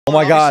Oh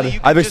my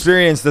god, I've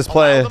experienced this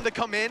play.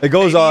 It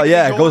goes,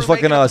 yeah, it goes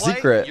fucking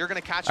secret.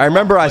 I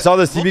remember I saw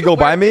this TB go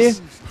by me,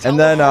 and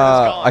then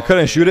I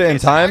couldn't shoot it in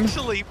time.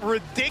 Actually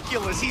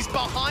ridiculous. He's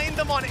behind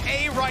them on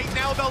A right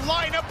now. The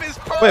lineup is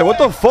perfect. Wait, what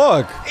the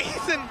fuck?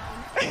 Ethan,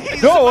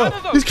 No,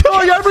 he's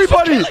killing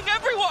everybody.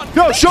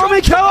 Yo, show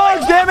me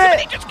KeloqZ, damn it.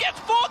 He just gets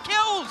 4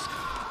 kills.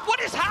 What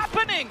is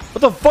happening?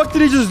 What the fuck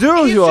did he just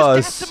do to us?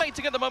 He's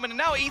decimating at the moment, and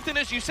now Ethan,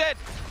 as you said,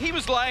 he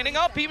was lining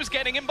up, he was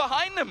getting in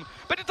behind them,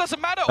 but it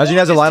doesn't matter. Imagine he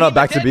has a lineup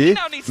back to B.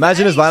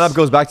 Imagine his lineup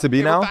goes back to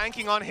B now.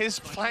 Banking on his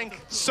flank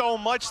so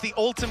much. The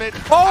ultimate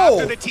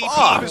after the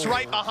TP was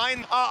right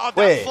behind.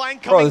 Wait,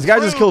 bro, this guy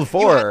just killed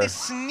 4. Dude,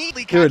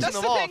 that's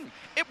the thing.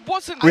 It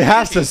wasn't. We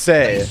have to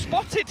say, they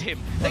spotted him.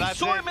 They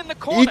saw him in the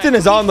corner. Ethan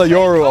is on the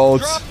Yoru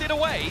ult.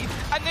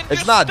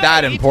 It's not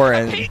that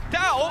important.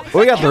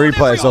 We got the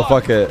replay, so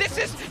fuck it.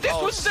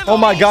 Oh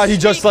my god, he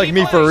just like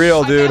me for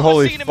real, dude.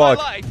 Holy fuck.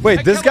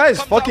 Wait, this guy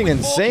is fucking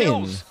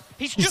insane.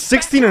 He's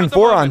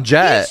 16-4 on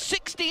Jett.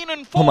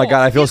 Oh my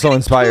god, I feel so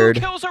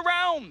inspired.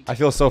 I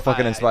feel so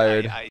fucking inspired.